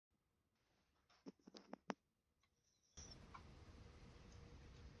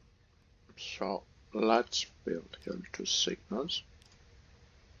So let's build here 2 signals.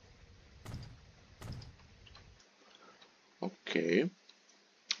 Okay.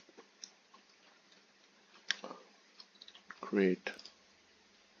 Create.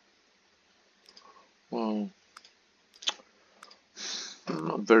 Well, I'm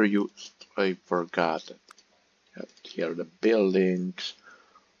not very used. I forgot it. Have here the buildings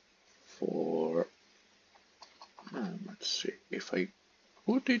for. Let's see if I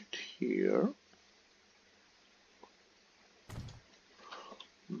put it here.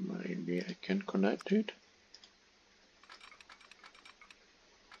 Maybe I can connect it.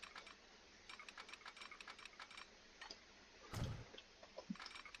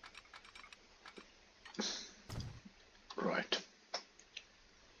 Right.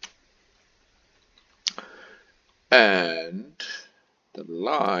 And the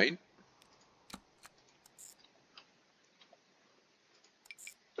line.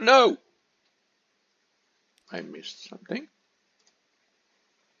 No! I missed something.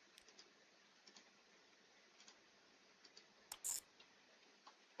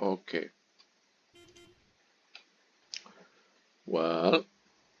 Okay. Well,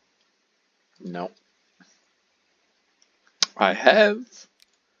 no. I have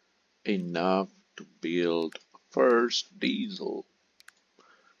enough to build first diesel,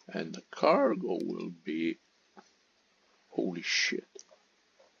 and the cargo will be, holy shit.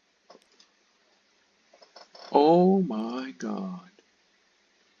 Oh my god.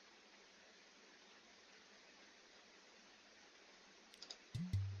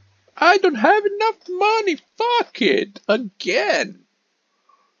 I don't have enough money. Fuck it again.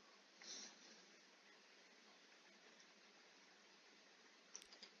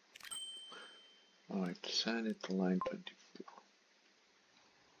 Alright, send it to line 24.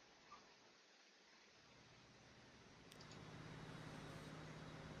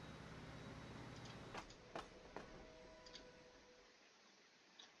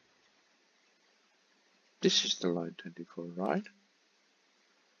 This is the line 24, right?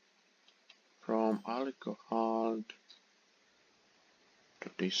 From alcohol to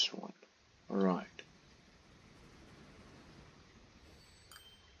this one. Alright.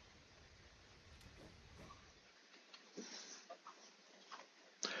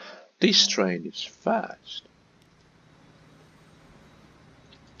 This train is fast.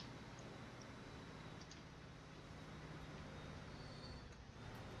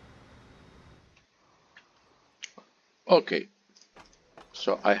 Okay,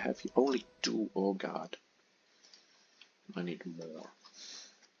 so I have only 2. Oh god, I need more.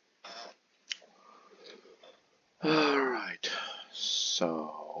 Alright,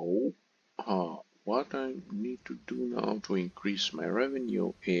 so what I need to do now to increase my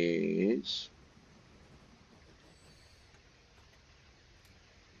revenue is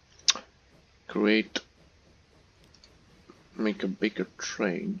make a bigger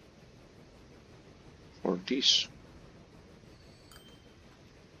train for this.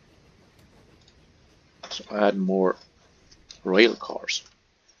 So add more rail cars.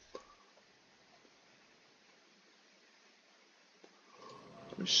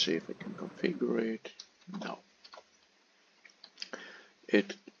 Let me see if I can configure it. No.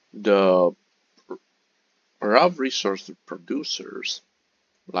 The raw resource producers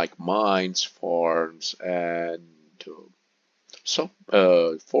like mines, farms, and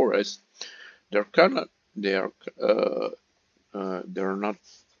forests, they're not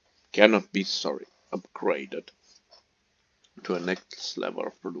cannot be upgraded to a next level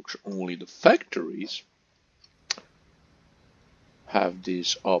of production. Only the factories have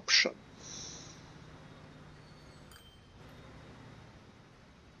this option.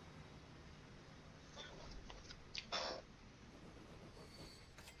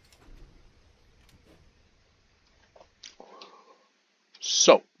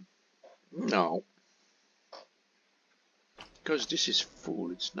 So now, because this is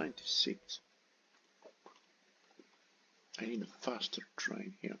full, it's 96. I need a faster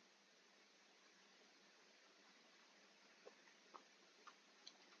train here.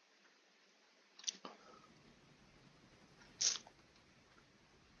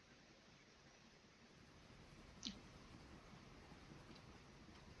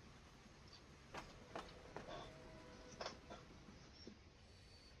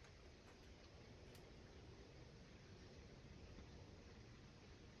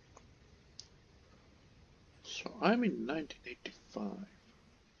 So I'm in 1985.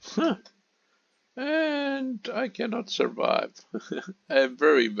 Huh. And I cannot survive.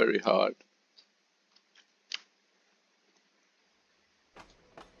 Very, very hard.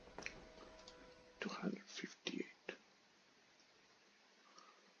 $258.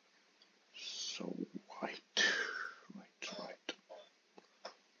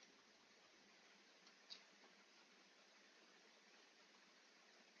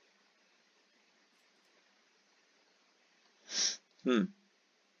 Hmm.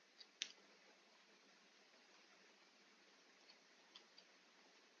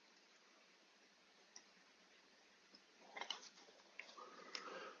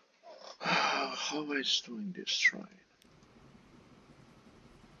 How am I doing this shrine?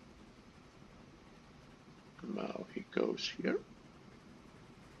 Now he goes here.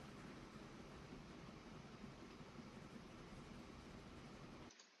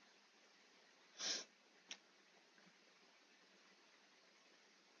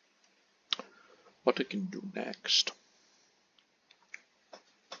 What I can do next?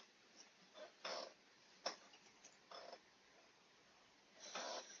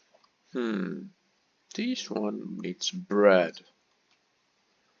 This one needs bread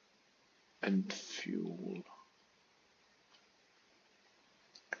and fuel.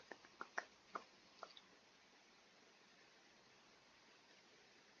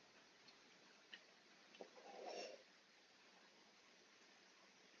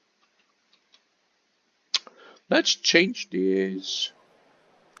 Let's change this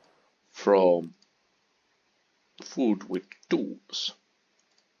from food with tools,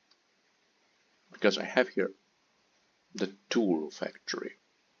 because I have here the tool factory.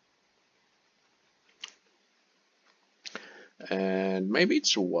 And maybe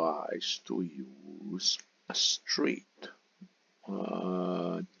it's wise to use a street.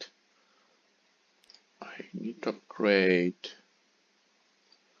 But I need to upgrade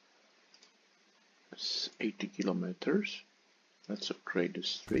 80 kilometers. Let's upgrade the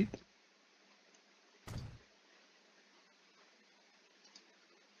street.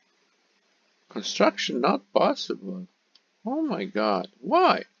 Construction not possible. Oh my god,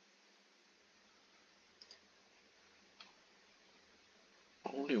 why?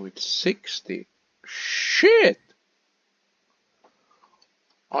 Only with 60. Shit!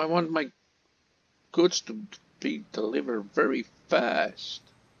 I want my goods to be delivered very fast.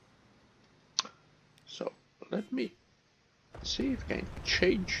 So let me see if I can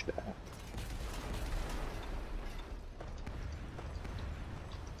change that.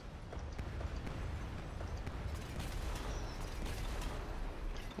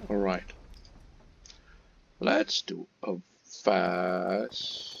 Alright. Let's do a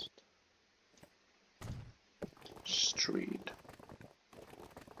fast street.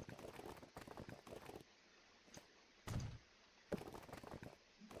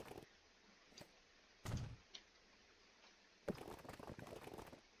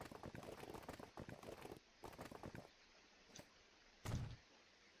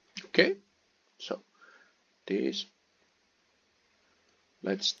 Okay, so this,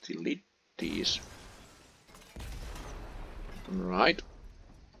 let's delete these. Right,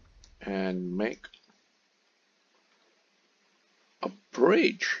 and make a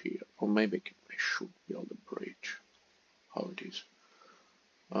bridge here, or maybe I should build a bridge. How it is?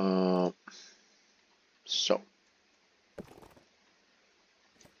 So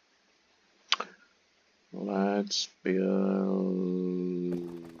let's build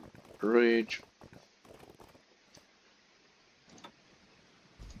bridge.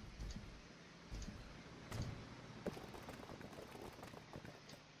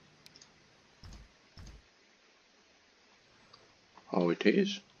 How it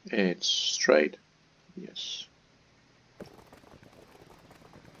is? It's straight. Yes.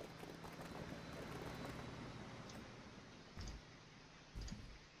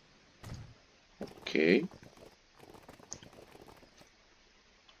 Okay.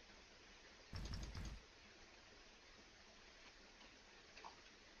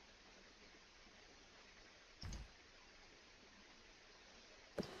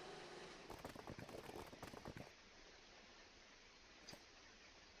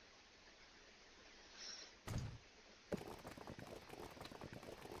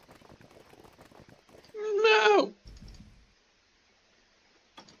 No!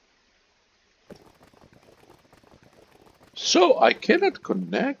 So I cannot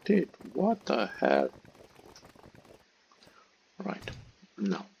connect it. What the hell? Right.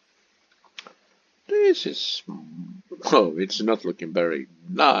 No. This is... Oh, it's not looking very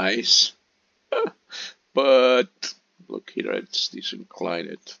nice. But look here, it's this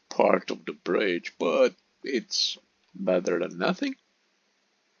inclined part of the bridge, but it's better than nothing.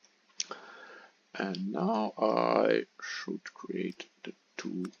 And now I should create the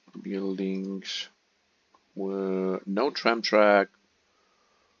two buildings where no tram track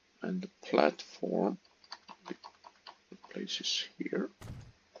and the platform. The place is here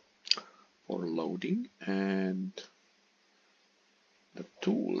for loading, and the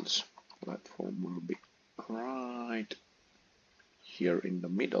tools platform will be right here in the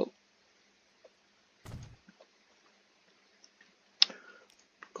middle.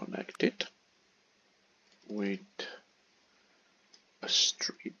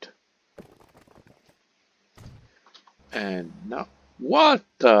 What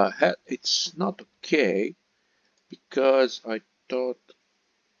the hell? It's not okay, because I thought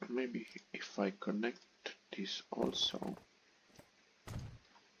maybe if I connect this also.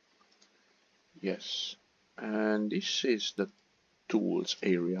 Yes. And this is the tools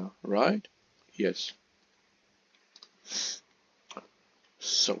area, right? Yes.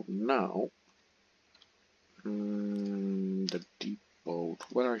 So now the depot.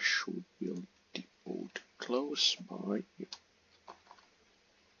 Where I should build depot? Close by.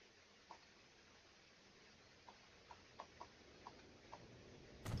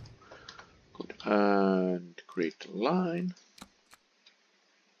 Good. And create a line.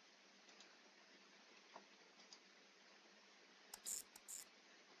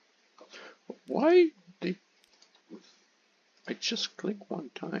 Why did I just click one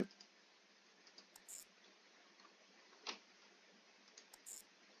time?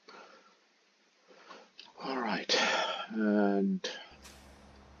 Alright, and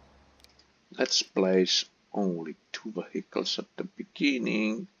let's place only 2 vehicles at the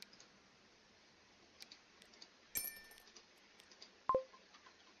beginning.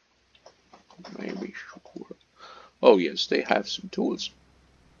 Maybe should work. Oh yes, they have some tools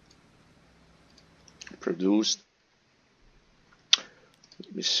produced.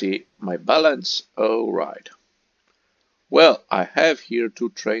 Let me see my balance. All right. Well, I have here 2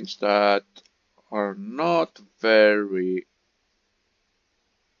 trains that are not very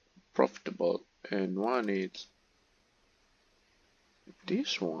profitable, and one is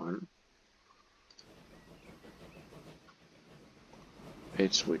this one.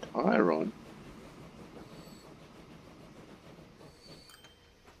 It's with iron.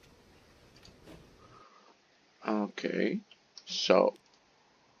 Okay, so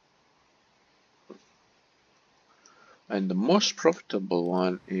and the most profitable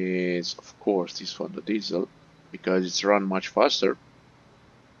one is of course this one, the diesel, because it's run much faster.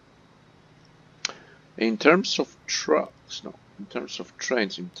 In terms of trucks, no, in terms of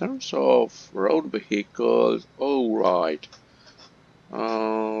trains, in terms of road vehicles, all right.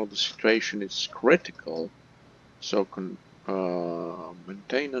 The situation is critical. So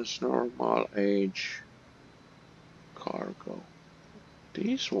maintenance, normal, age, cargo.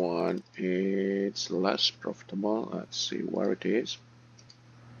 This one is less profitable. Let's see where it is.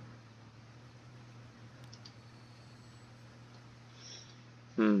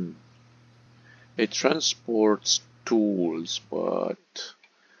 It transports tools, but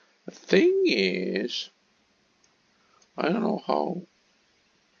the thing is, I don't know how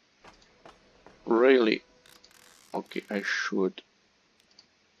really. Okay, I should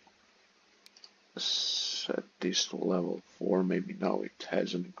set this to level 4. Maybe now it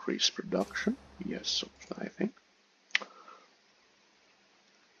has an increased production. Yes, I think.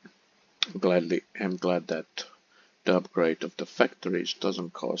 I'm glad that the upgrade of the factories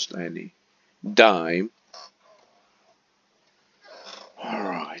doesn't cost any dime.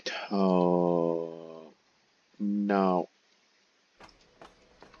 Alright, now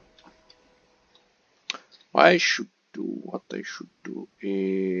what I should do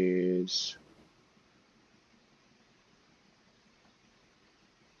is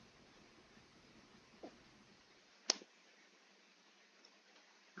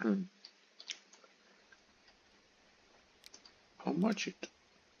how much it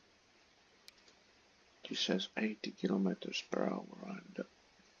says 80 kilometers per hour, and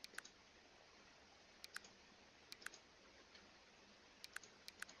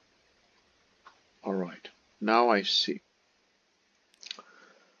alright, now I see.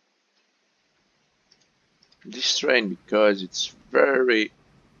 This train, because it's very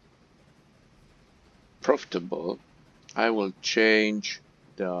profitable, I will change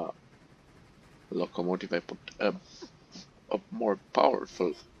the locomotive. I put a more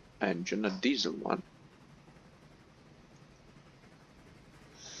powerful engine, a diesel one.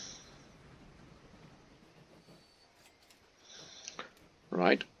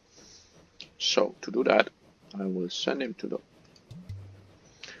 Right. So to do that, I will send him to the.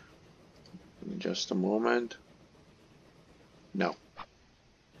 In just a moment. No.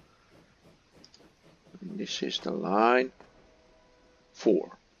 This is the line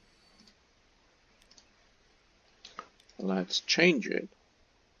 4. Let's change it.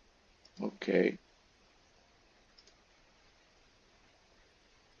 Okay.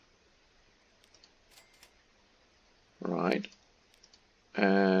 Right.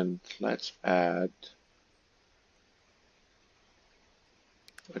 And let's add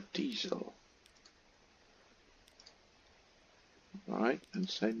a diesel. Right. And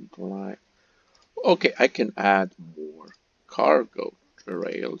same line. Okay, I can add more cargo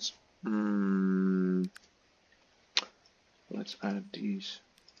rails. Let's add these.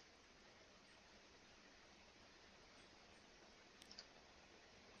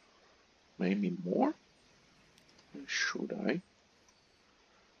 Maybe more? Should I?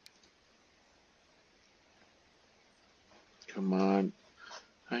 Come on,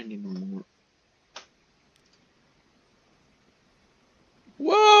 I need more.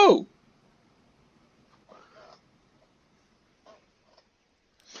 Whoa!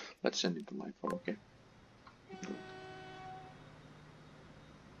 Let's send it to my phone, okay? Good.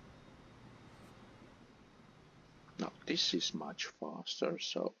 Now this is much faster,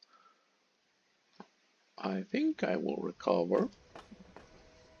 so I think I will recover.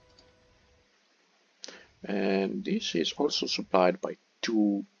 And this is also supplied by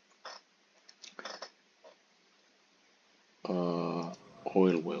two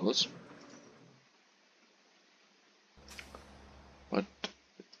oil wells. But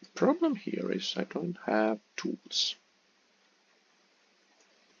the problem here is I don't have tools.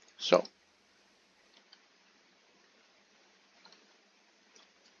 So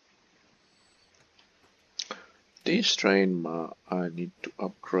this train, I need to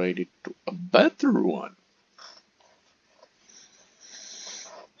upgrade it to a better one.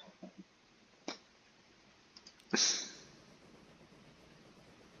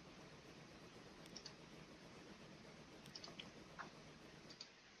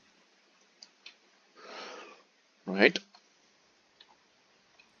 Right?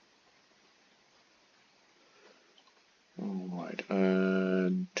 Alright,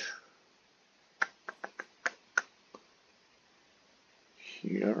 and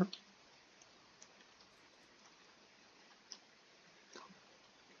here.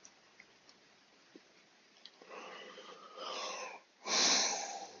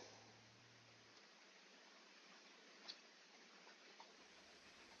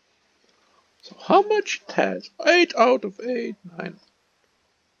 So how much it has? 8 out of 8, 9.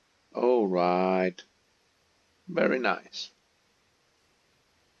 Alright, very nice.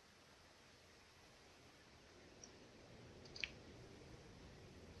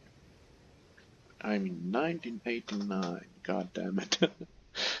 I'm in 1989, god damn it.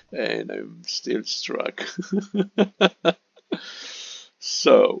 And I'm still struck.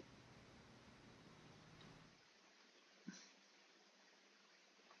 So,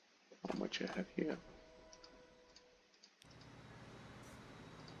 how much I have here?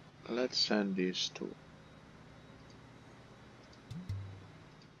 Let's send this to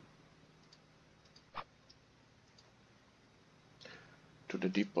the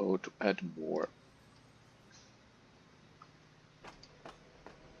depot to add more.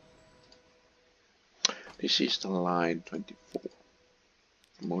 This is the line 24.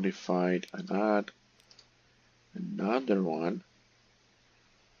 Modified and add another one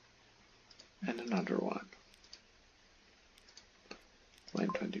and another one. Line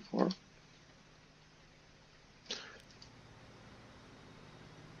 24.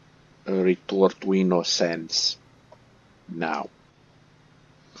 A retort to innocence. Now.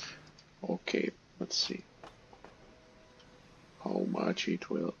 Okay, let's see how much it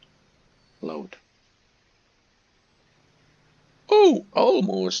will load. Oh,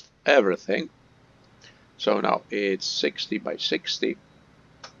 almost everything. So now it's 60 by 60.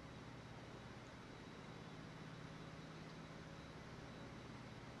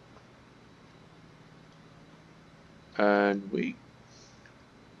 And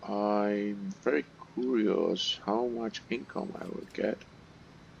I'm very curious how much income I will get.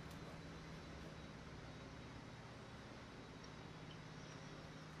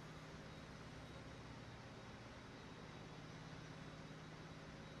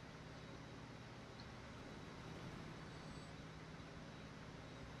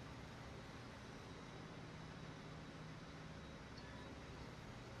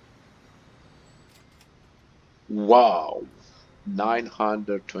 Wow,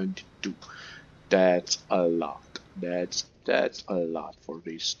 922. That's a lot. That's a lot for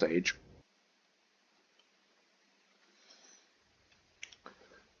this stage.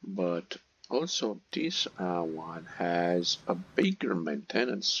 But also this one has a bigger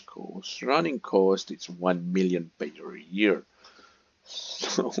maintenance cost. Running cost is 1 million per year.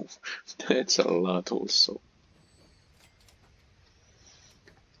 So that's a lot also.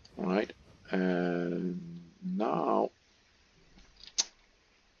 Right? And now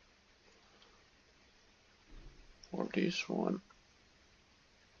for this one,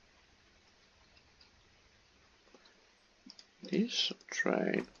 this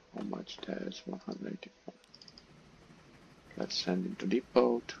train, how much it has? 184. Let's send it to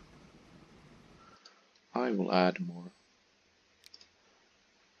depot. I will add more.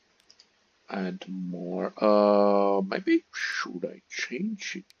 add more. Maybe should I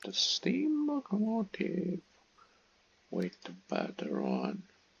change it to steam locomotive? Wait, the better one.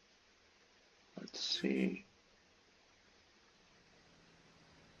 Let's see.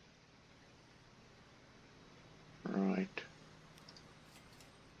 Right.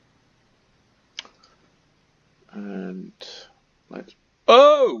 And let's.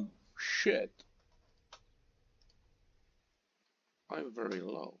 Oh shit! I'm very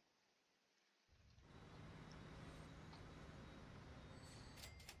low.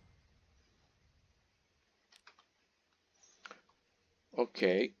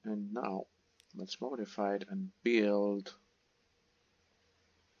 Okay, and now let's modify it and build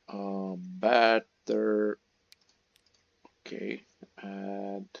a better. Okay,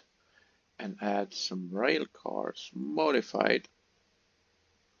 add some rail cars, modified,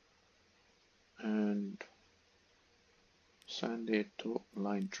 and send it to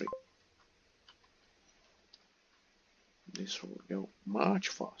line 3. This will go much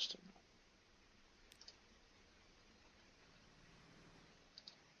faster.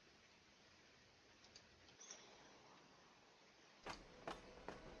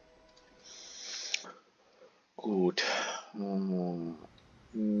 Good.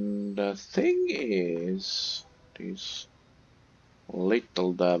 The thing is, this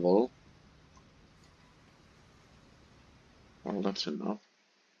little devil. Well, that's enough.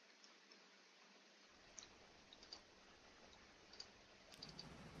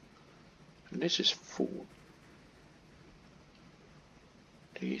 And this is full.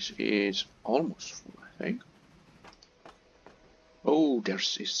 This is almost full, I think. Oh, there's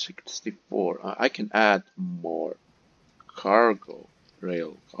 64. I can add more cargo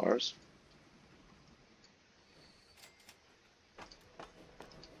rail cars.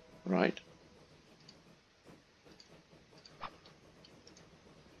 Right.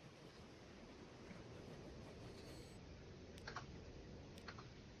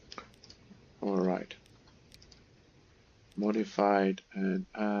 Alright. Modified and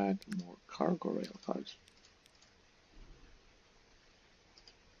add more cargo rail cars.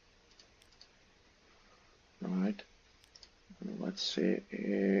 Right. Let's see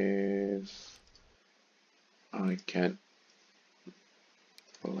if I can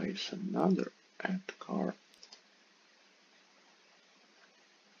place another add car.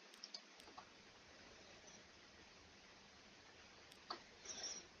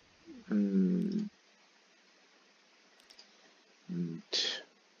 And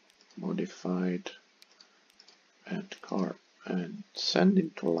modified add car and send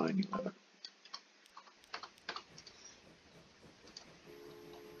it to line 11.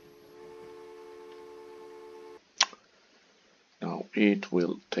 Now it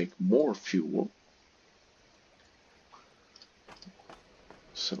will take more fuel.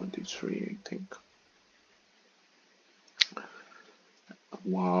 73, I think.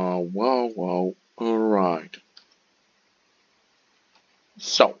 Wow, wow, wow. Alright.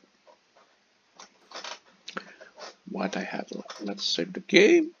 So, what I have left. Let's save the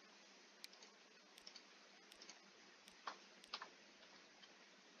game.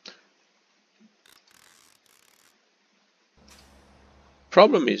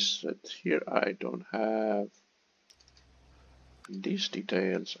 Problem is that here I don't have these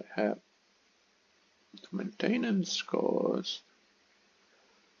details. I have the maintenance cost,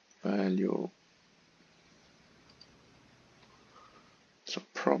 value. It's a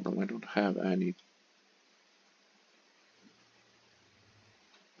problem. I don't have any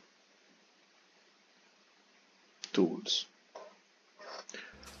tools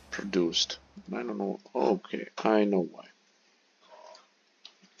produced. I don't know. Okay, I know why.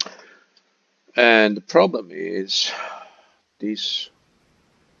 And the problem is this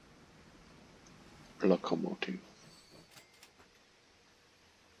locomotive.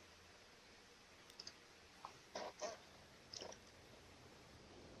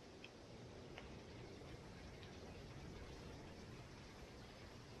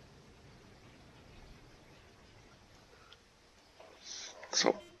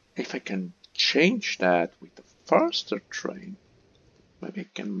 So if I can change that with a faster train, maybe I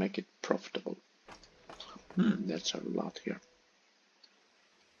can make it profitable. That's a lot here.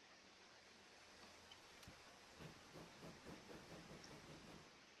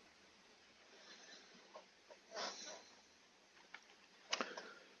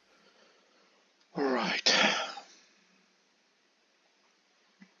 All right.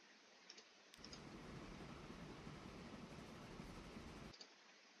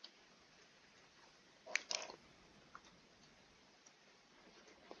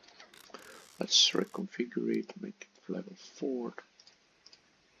 Let's reconfigure it, make it level 4.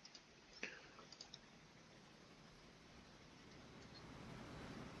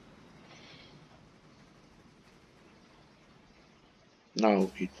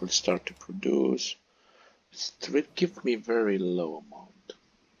 Now it will start to produce. It will give me very low amount.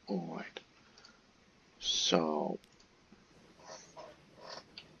 Alright. So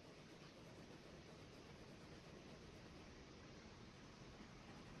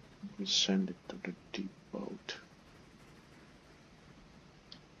we send it to the depot.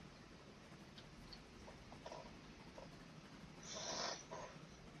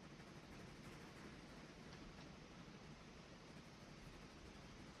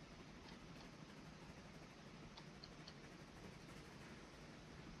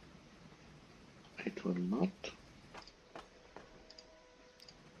 It will not.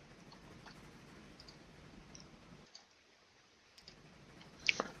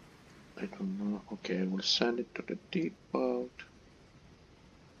 It will not. Okay, I will send it to the depot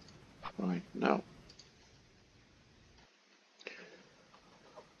right now.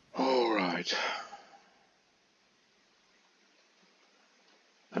 Alright.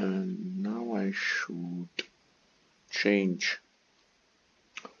 And now I should change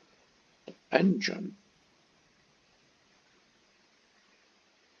the engine.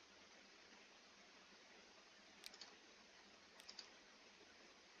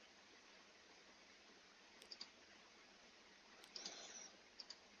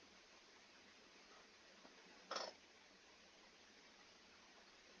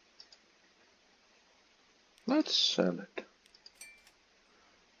 Let's sell it.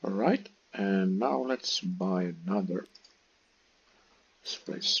 Alright, and now let's buy another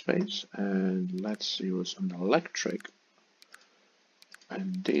display space and let's use an electric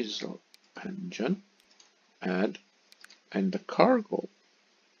and diesel engine and the cargo.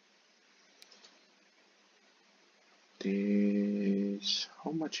 This,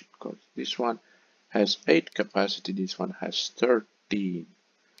 how much it costs? This one has 8 capacity, this one has 13,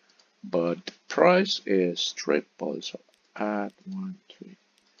 but the price is triple, so add 1, 3,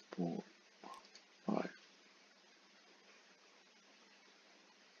 4, 5.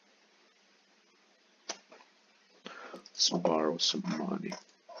 Let's borrow some money.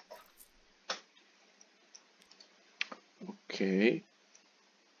 Okay.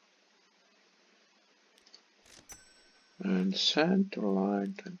 And send to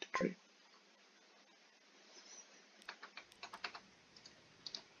line 23.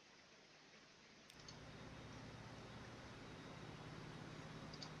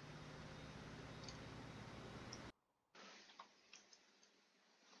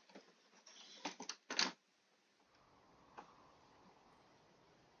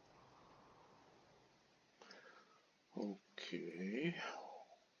 Okay.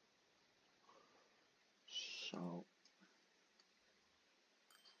 So,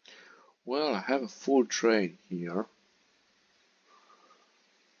 well, I have a full train here.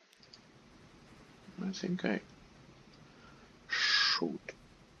 I think I should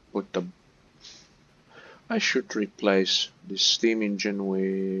put the. I should replace the steam engine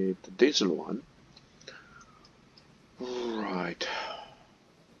with the diesel one. Right.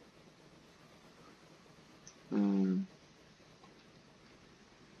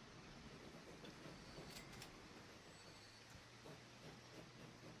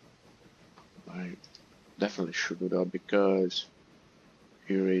 I definitely should do that because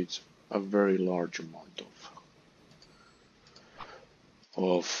here is a very large amount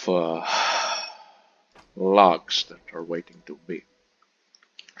of logs that are waiting to be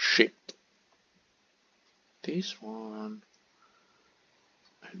shipped. This one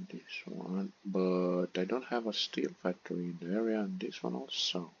and this one, but I don't have a steel factory in the area, and this one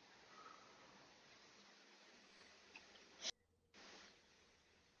also.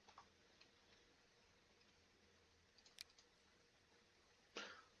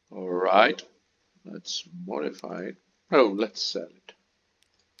 Alright, let's modify it. Oh, let's sell it.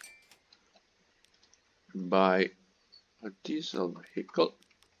 Buy a diesel vehicle.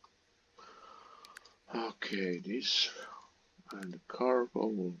 Okay, this and the cargo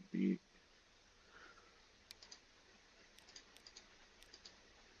will be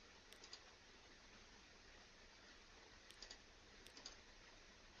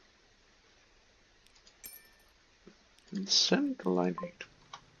in central line 8.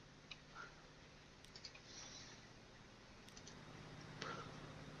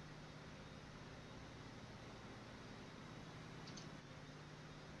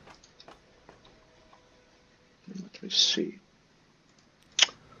 Let me see.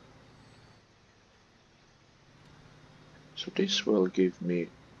 So this will give me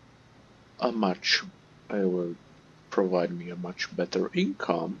a much, it will provide me a much better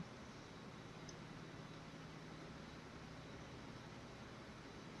income.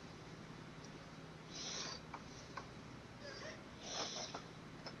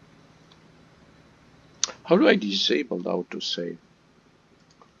 How do I disable the autosave?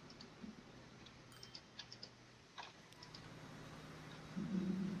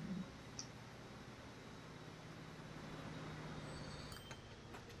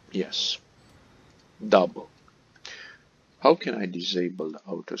 Yes, double. How can I disable the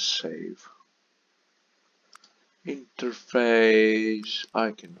autosave? Interface.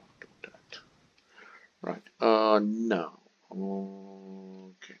 I cannot do that. Right. No.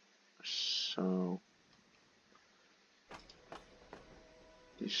 Okay. So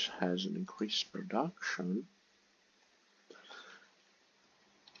this has an increased production.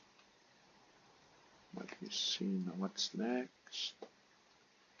 Let me see now what's next.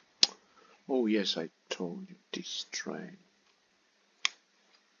 Oh yes, I told you this train.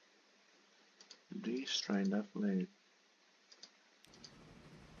 This train definitely.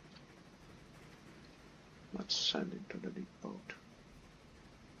 Let's send it to the depot.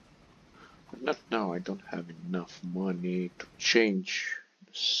 But not now, I don't have enough money to change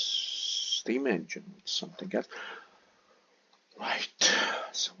the steam engine with something else. Right,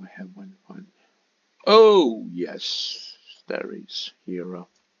 so I have one. Oh yes, there is here a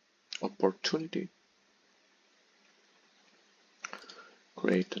opportunity.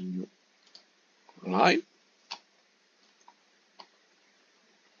 Create a new line.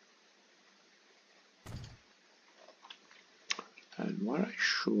 And where I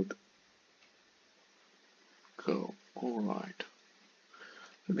should go. Alright.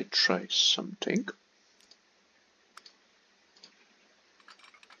 Let me try something.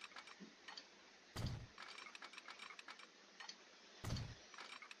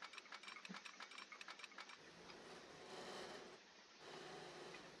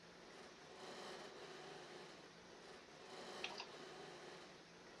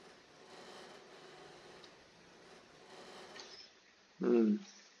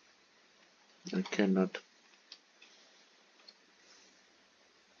 I cannot.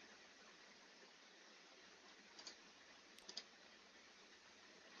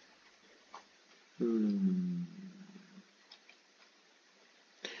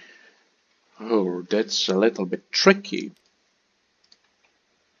 Oh, that's a little bit tricky.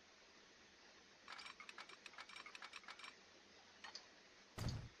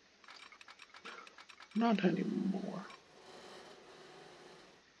 Not anymore.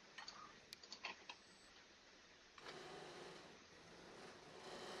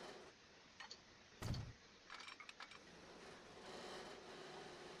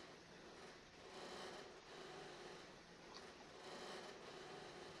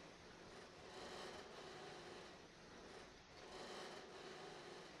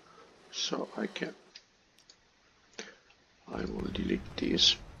 So I will delete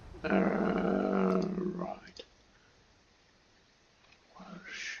this. Right.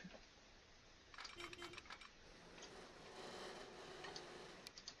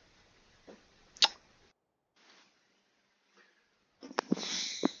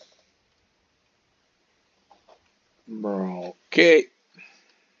 Okay.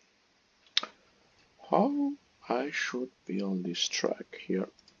 How I should be on this track here?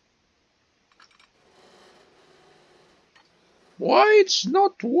 Why it's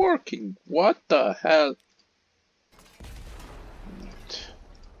not working? What the hell?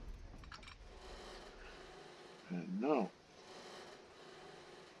 No.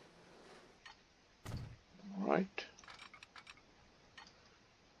 Right.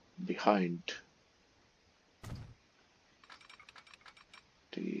 Behind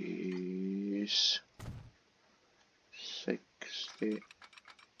this 60.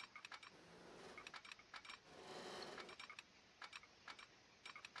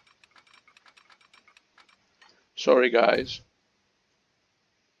 Sorry guys.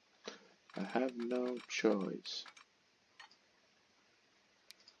 I have no choice.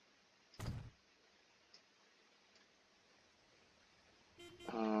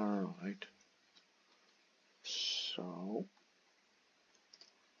 Alright. So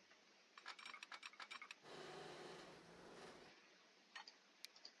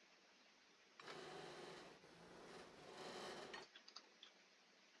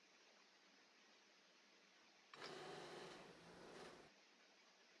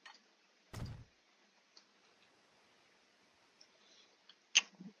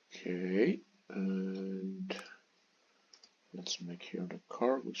okay, and let's make here the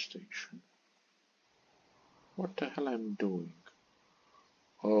cargo station. What the hell I'm doing?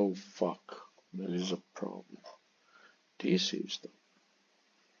 Oh fuck, there is a problem. This is the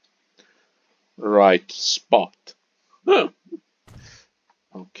right spot. Huh.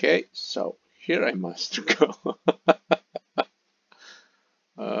 Okay, so here I must go.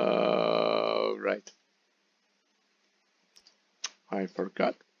 Right.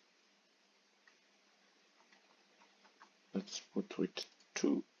 forgot. Let's put with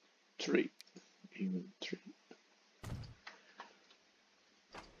 2, 3, even 3.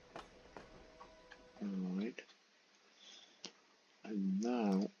 Alright. And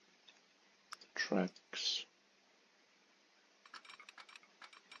now tracks.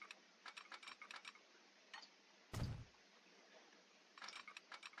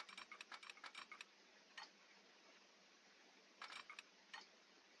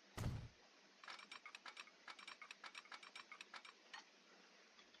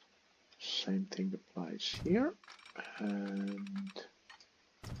 Same thing applies here, and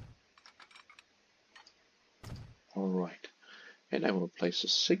all right, and I will place a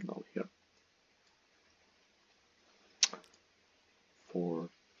signal here for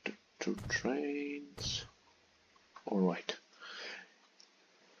the 2 trains. All right.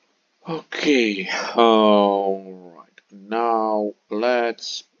 Okay. All right. Now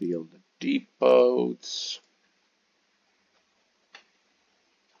let's build the depots.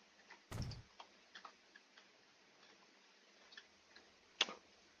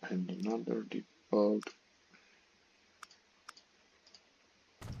 And another depot.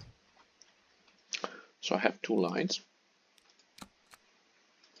 So I have 2 lines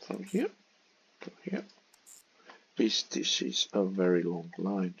from here to here. This is a very long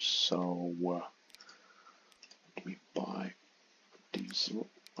line, so let me buy diesel,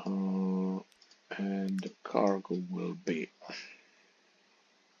 and the cargo will be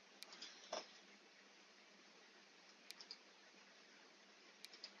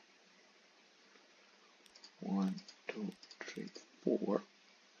 1, 2, 3, 4.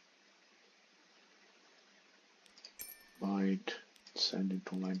 Byte, send it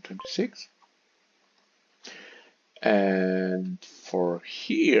to line 26. And for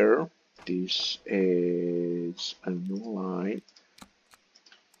here, this is a new line.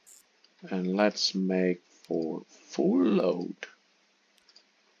 And let's make for full load.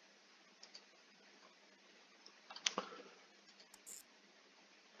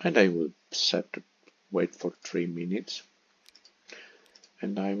 And I will set to wait for 3 minutes.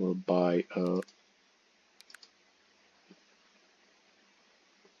 And I will buy a,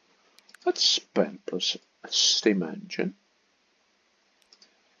 let's spend plus steam engine.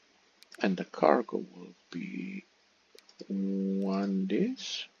 And the cargo will be 1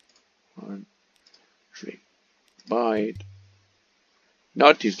 this, 1, 3. Buy it.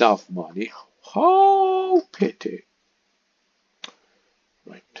 Not enough money. How pity.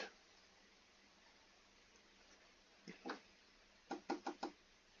 Right.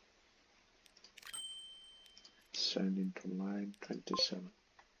 Send into line 27.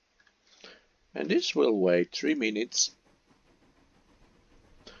 And this will wait 3 minutes.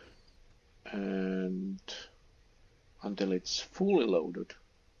 And until it's fully loaded.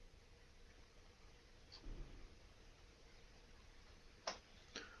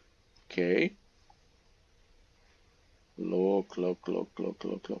 Okay. Look.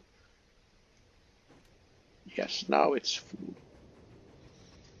 Yes, now it's full.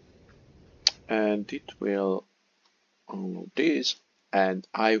 And it will unload this, and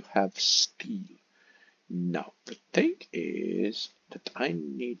I have steel. Now, the thing is that I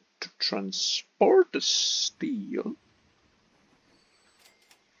need to transport the steel.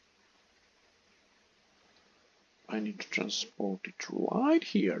 I need to transport it right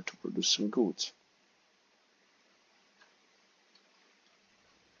here to produce some goods.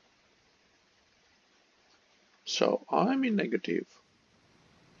 So I'm in negative.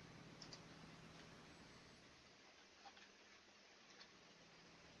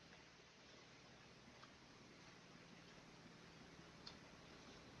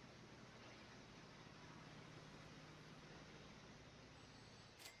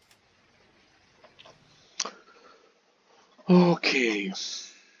 Okay.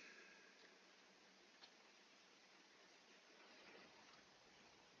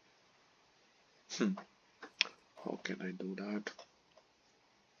 How can I do that?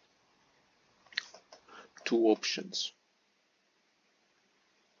 2 options.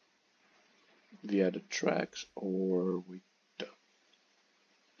 Via the tracks or with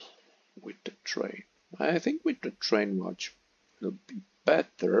the train. I think with the train much will be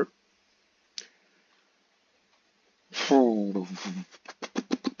better.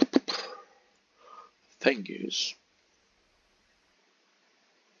 Thing is,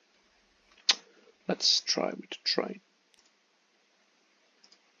 let's try with the train.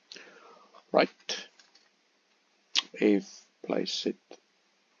 Right. If place it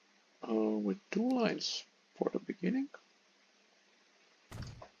with 2 lines for the beginning.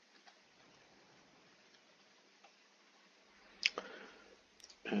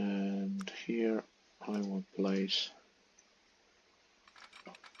 And here I will place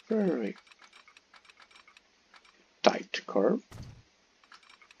a very tight curve.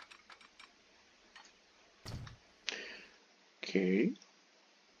 Okay.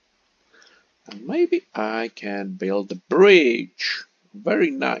 And maybe I can build a bridge.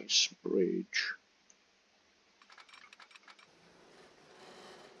 Very nice bridge.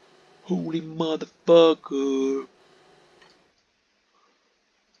 Holy motherfucker.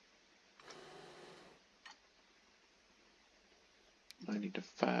 I need a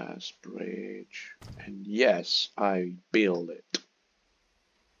fast bridge. And yes, I build it.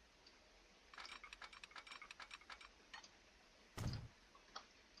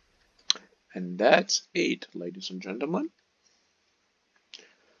 And that's it, ladies and gentlemen.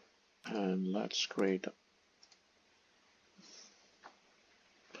 And let's create a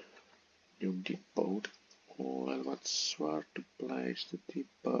new depot. Well, where to place the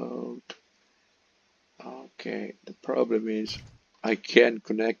depot? Okay, the problem is I can't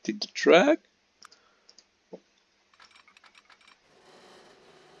connect it to the track.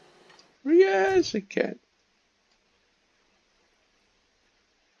 Yes, I can.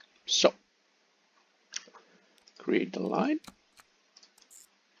 So, create the line.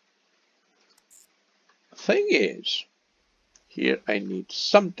 Thing is, here I need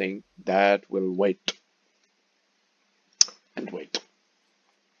something that will wait and wait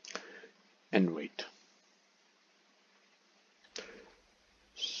and wait.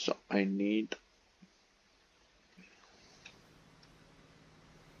 So I need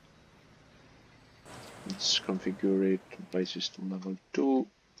let's configure it, place this to level 2.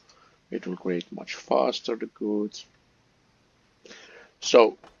 It will create much faster the goods.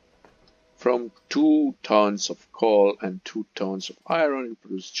 So from 2 tons of coal and 2 tons of iron, it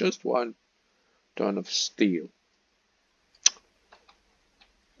produces just 1 ton of steel.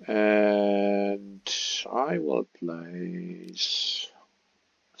 And I will place,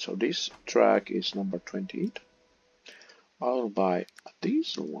 so this track is number 28. I'll buy a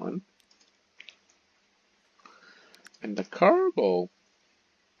diesel one. And the cargo,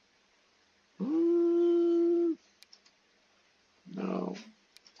 no,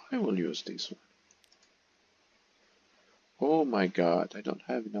 I will use this one. Oh my god, I don't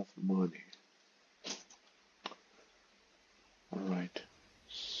have enough money. Alright,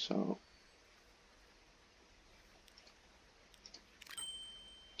 so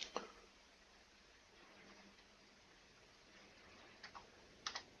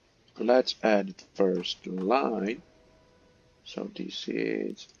let's add the first line. So this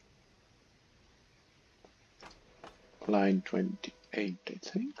is line 28, I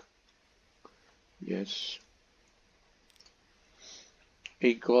think. Yes.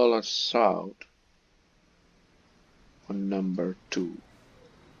 Equal south on number 2.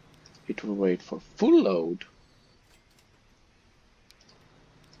 It will wait for full load.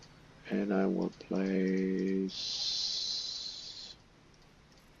 And I will place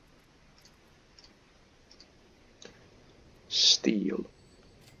steel.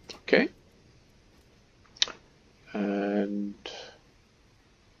 Okay. And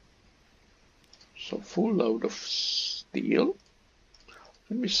so full load of steel.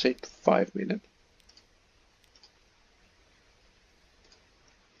 Let me set 5 minutes.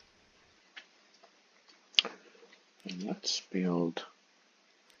 And let's build.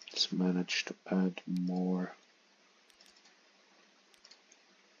 Let's manage to add more.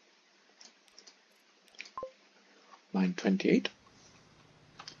 Line 28.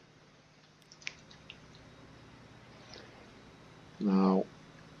 Now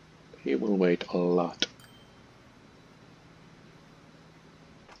he will wait a lot.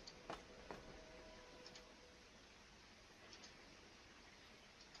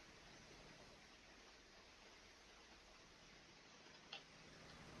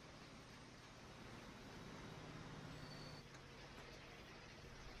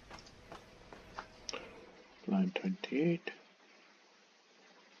 Line 28.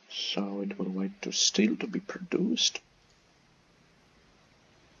 So it will wait to steel to be produced.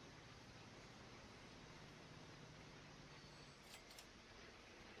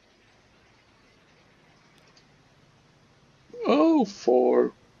 Oh,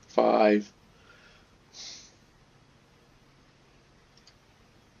 4, 5.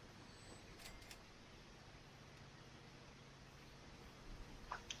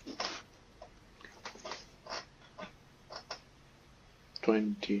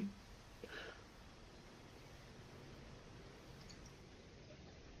 $20.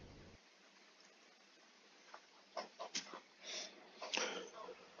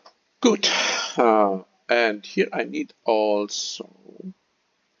 Good. And here I need also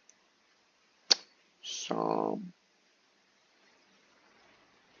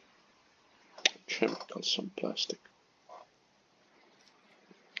chemicals, some plastic.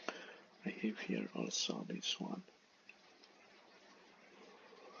 I have here also this one.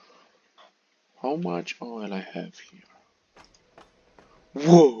 How much oil I have here?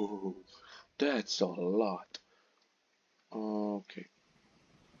 Whoa, that's a lot. Okay.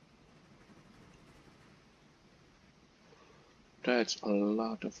 That's a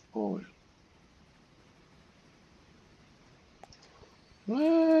lot of oil.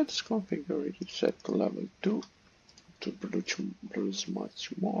 Let's configure it set to level 2 to produce much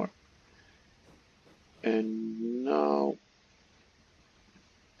more. And now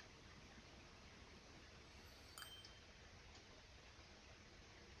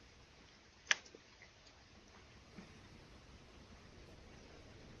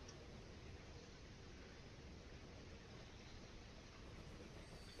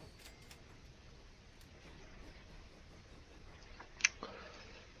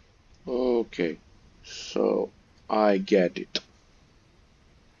okay, so I get it.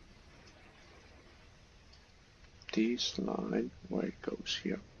 This line, where it goes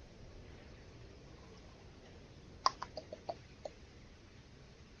here.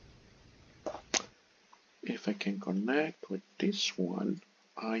 If I can connect with this one,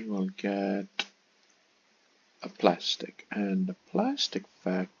 I will get a plastic, and the plastic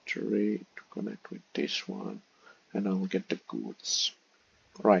factory to connect with this one, and I will get the goods.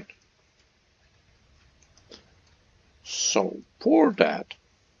 Right. So for that,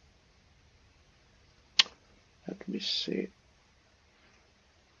 let me see.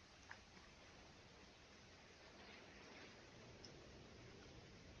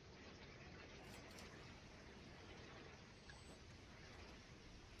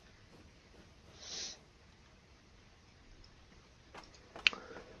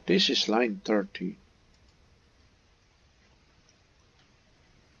 This is line 30.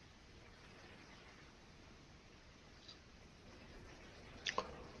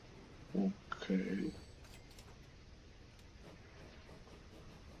 Okay.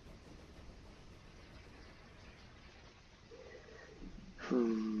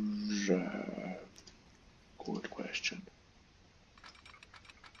 Good question.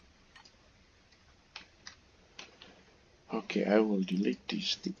 Okay, I will delete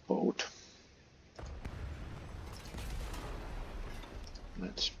this depot.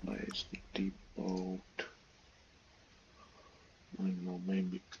 Let's place the depot. I don't know,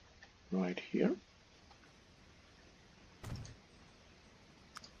 maybe right here.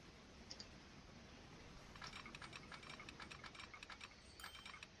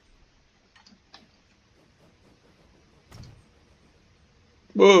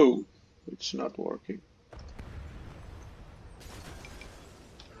 Whoa, it's not working.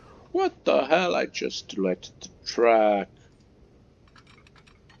 What the hell? I just let the track.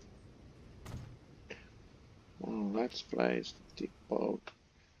 Oh, let's place the depot.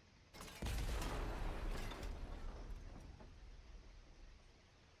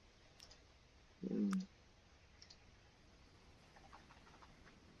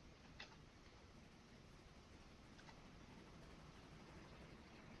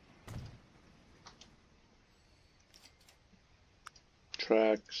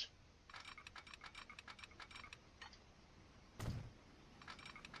 Tracks.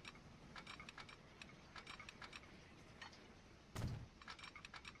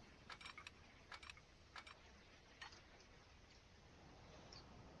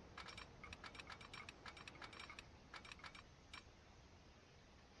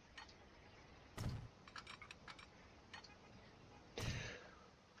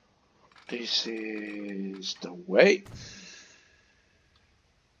 This is the way.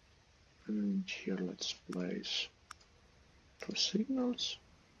 And here let's place 2 signals.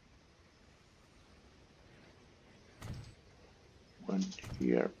 One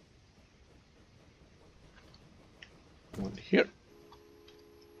here. One here.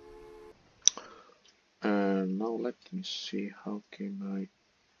 And now let me see how can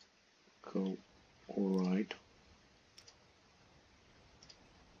I go right.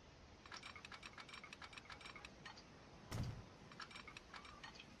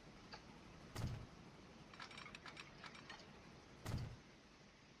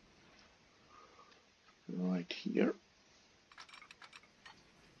 Right here.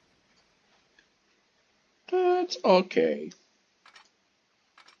 That's okay.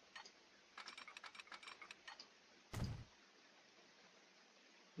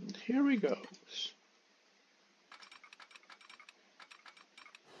 And here we go.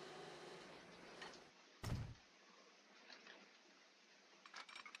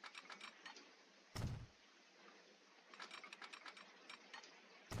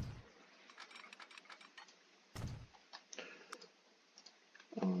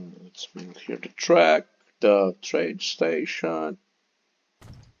 Let's build here the track, the train station.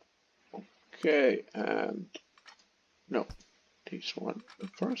 Okay, and no, this one, the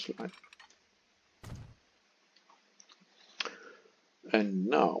first line. And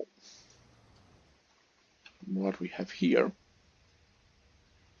now, what we have here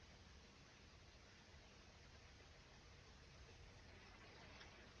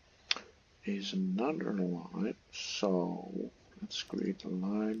is another line. So let's create a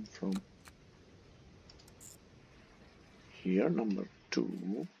line from here, number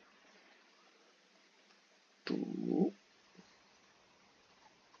 2 to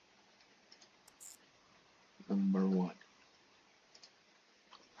number 1.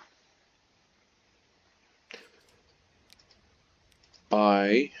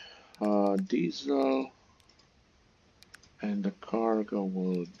 By diesel, and the cargo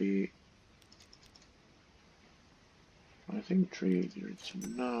will be, I think 3 is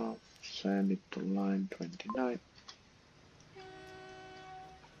enough. Send it to line 29.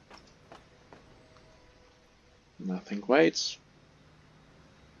 Nothing waits.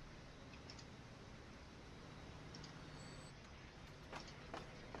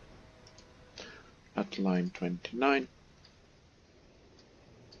 At line 29.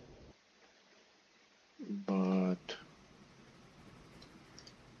 But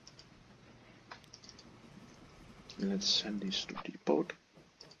let's send this to depot.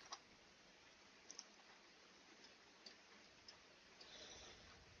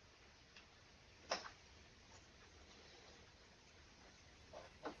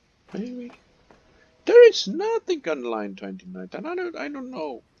 Maybe there is nothing on line 29, and I don't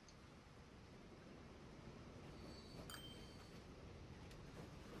know.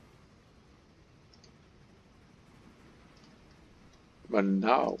 But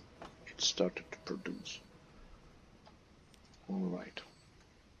now it started to produce. All right.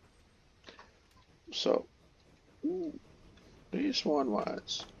 So this one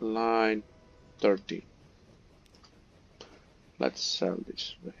was line 30. Let's sell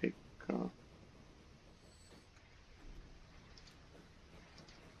this vehicle.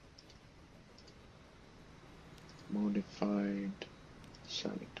 Modified,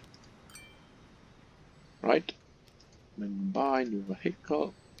 sell it. Right? Then buy new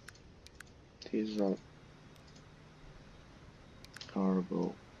vehicle. Diesel,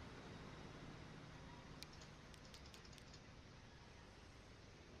 cargo.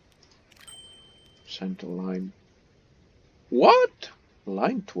 Center line. What?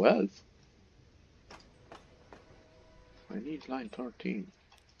 Line 12? I need line 13.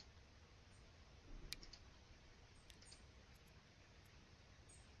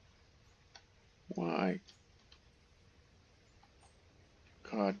 Why?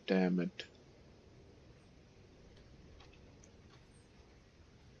 God damn it.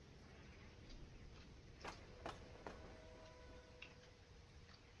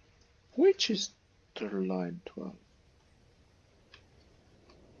 Which is the line 12?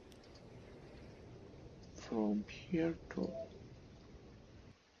 From here to...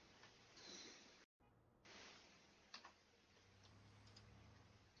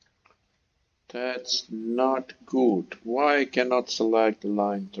 That's not good. Why I cannot select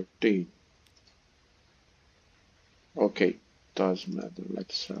line 13? Okay, doesn't matter.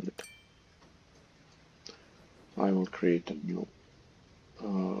 Let's sell it. I will create a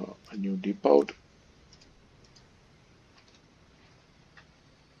new depot.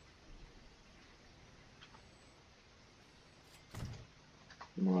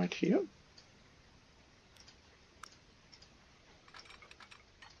 Right here.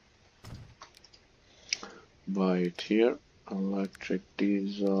 Buy it here. Electric,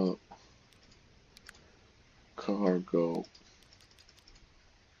 diesel, cargo.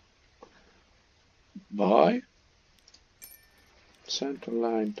 Buy. Center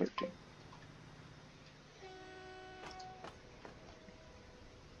line 13.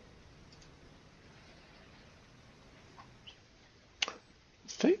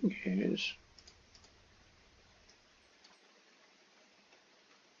 Thing is,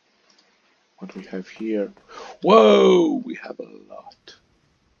 what we have here. Whoa, we have a lot.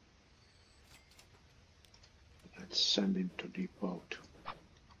 Let's send it to depot.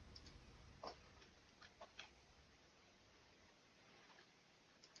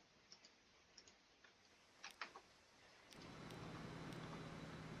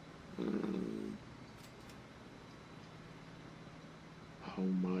 How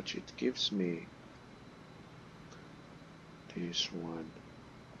much it gives me? This one.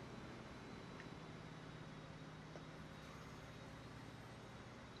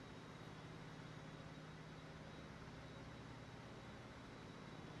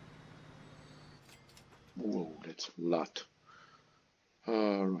 Whoa, that's a lot.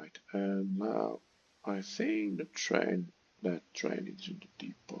 Alright, and now I think that train is in the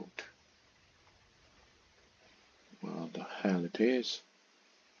depot. Well, the hell it is.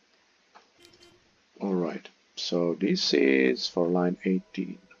 Alright, so this is for line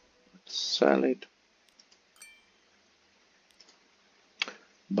 18. Let's sell it.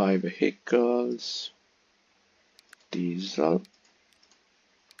 Buy vehicles. Diesel.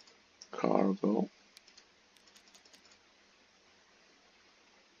 Cargo.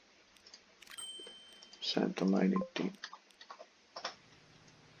 Center line 18.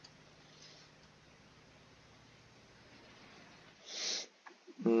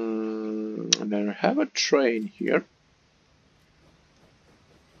 And then I have a train here.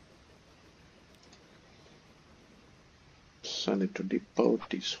 Send it to depot,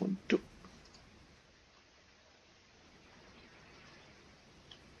 this one too.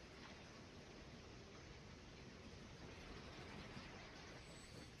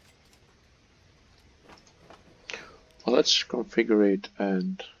 Well, let's configure it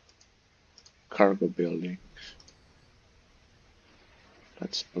and cargo building.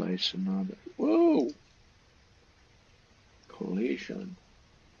 Let's place another. Whoa! Collision.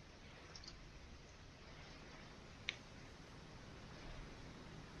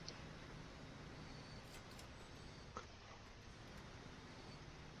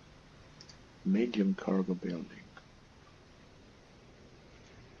 Medium cargo building.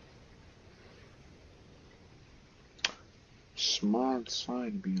 Smart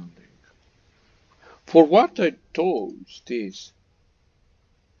side building. For what I told this?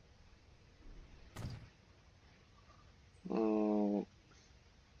 Oh,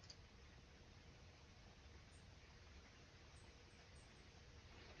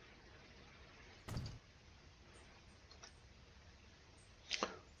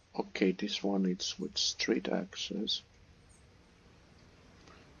 okay, this one is with street access.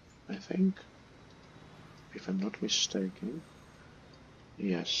 I think, if I'm not mistaken.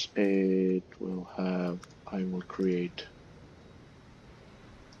 Yes, it will have. I will create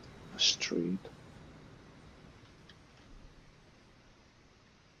a street.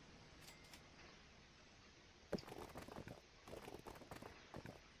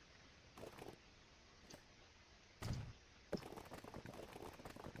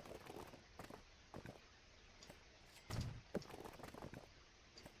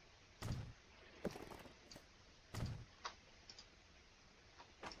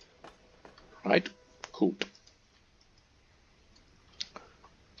 Right? Cool.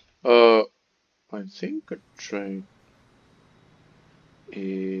 I think a train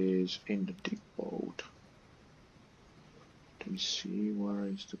is in the depot. Let me see, where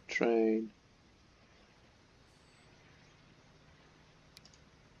is the train?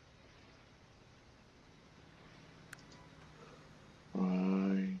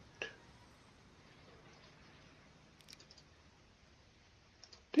 Right.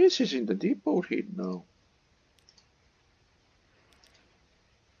 This is in the depot here now.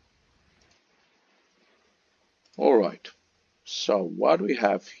 Alright. So what do we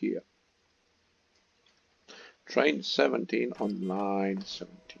have here? Train 17 on line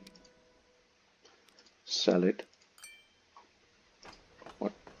 17. Sell it.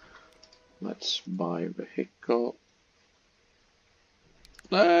 What? Let's buy a vehicle.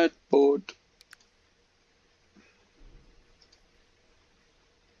 Let's put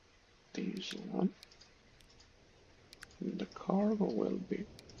these on. And the cargo will be.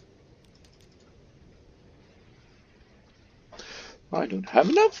 I don't have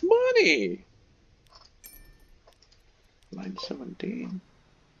enough money. Line 17.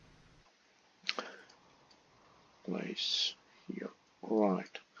 Place here.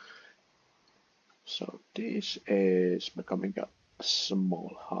 Right. So this is becoming a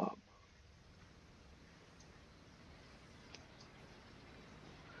small hub.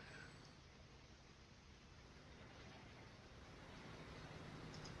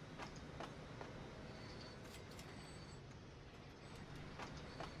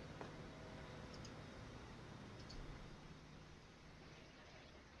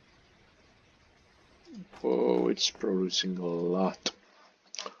 Oh, it's producing a lot.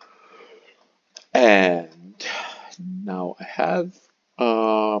 And now I have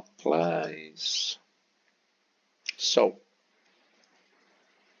a place. So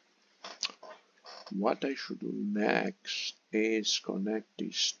what I should do next is connect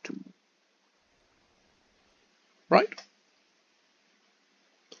these two. Right?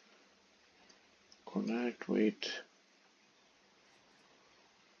 Connect with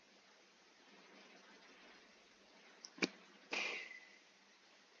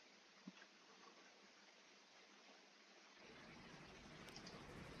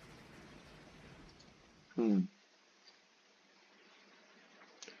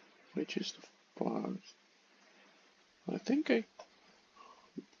Which is the part? I think I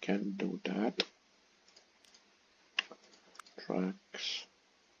can do that. Tracks.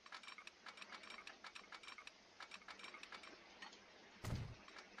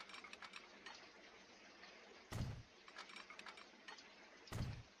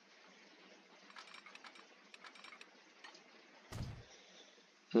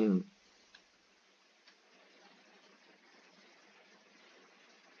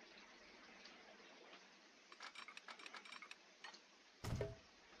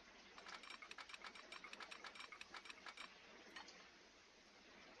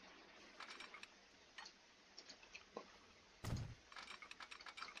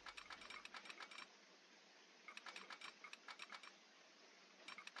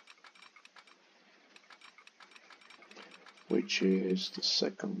 Which is the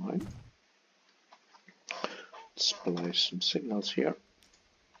second line. Let's place some signals here.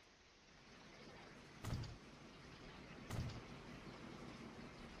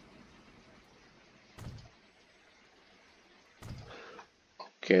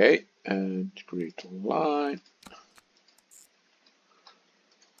 Okay, and create a line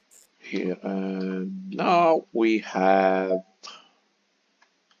here, and now we have,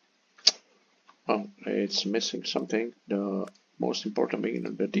 oh, it's missing something, the most important being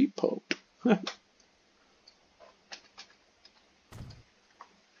the depot.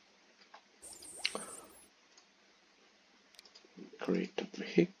 Create a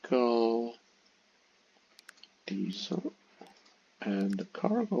vehicle, diesel, and the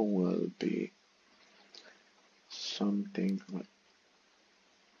cargo will be something like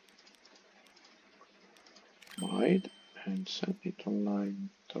wide, and set it on line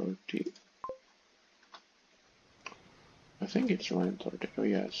 30. I think it's line 30, oh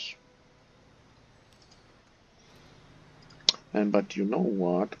yes. And but you know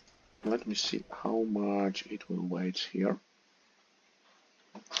what? Let me see how much it will weigh here.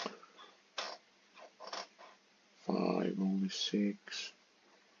 5, only 6.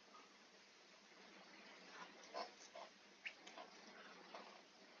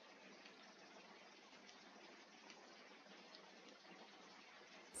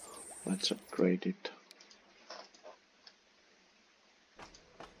 Let's upgrade it.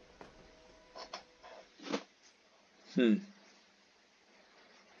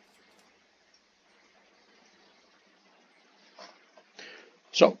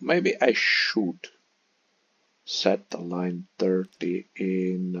 So maybe I should set the line 30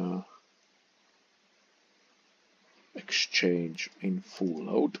 in exchange in full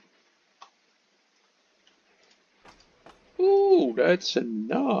load. Ooh, that's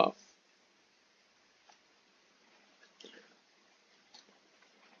enough.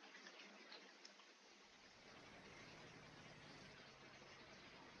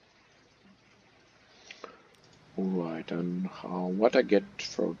 Right, and what I get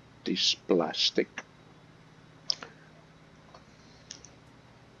for this plastic?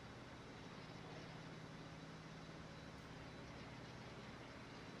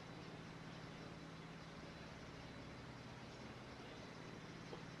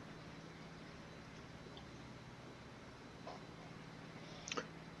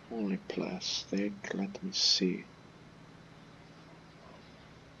 Only plastic, let me see.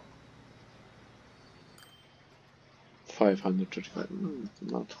 $535,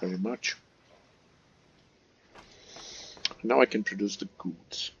 not very much. Now I can produce the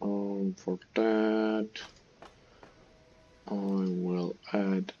goods. For that, I will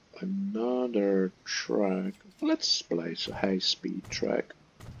add another track. Let's place a high-speed track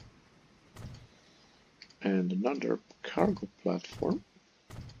and another cargo platform.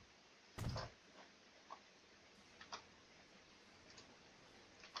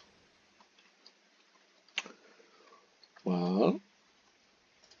 Well,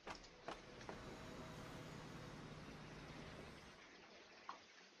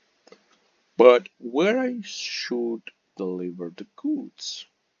 but where I should deliver the goods?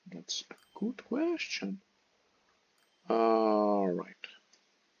 That's a good question. Alright.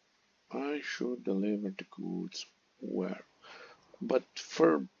 I should deliver the goods where? But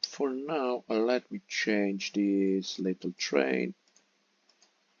for now, let me change this little train.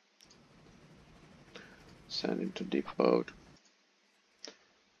 Send it to depot.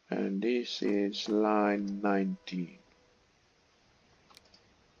 And this is line 19.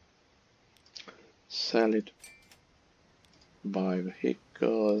 Sell it by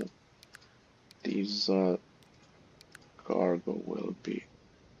vehicle. This cargo will be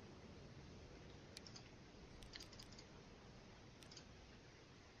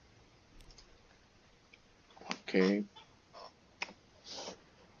Okay.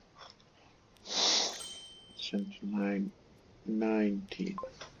 79, 19.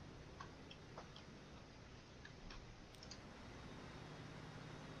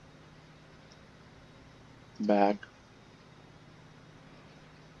 Back.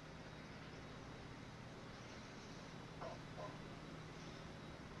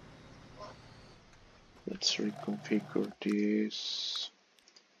 Let's reconfigure this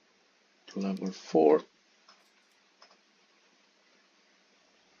to level 4.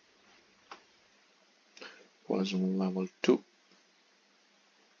 Was on level 2.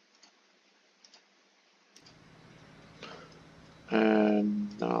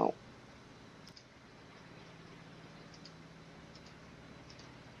 And now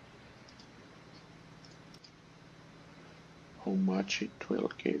how much it will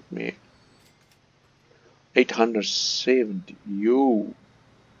give me? 870. You.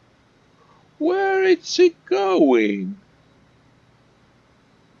 Where is it going?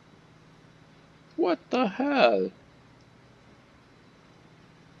 What the hell?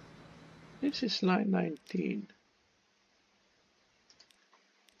 This is line 19.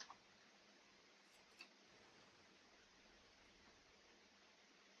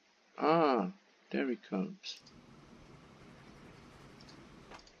 Ah, there he comes.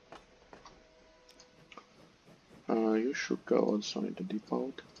 You should go also in the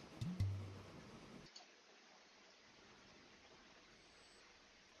depot.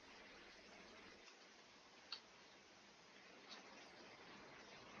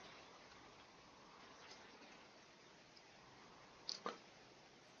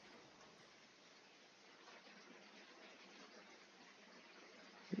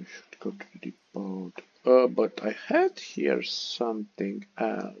 You should go to the depot. But I had here something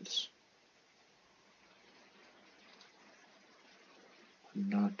else.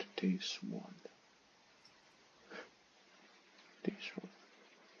 Not this one. This one.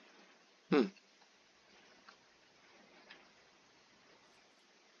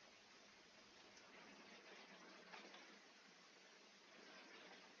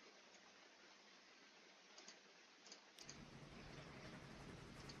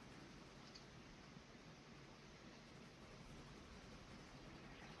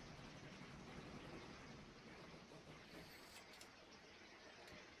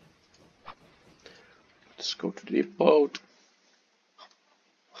 Let's go to the depot.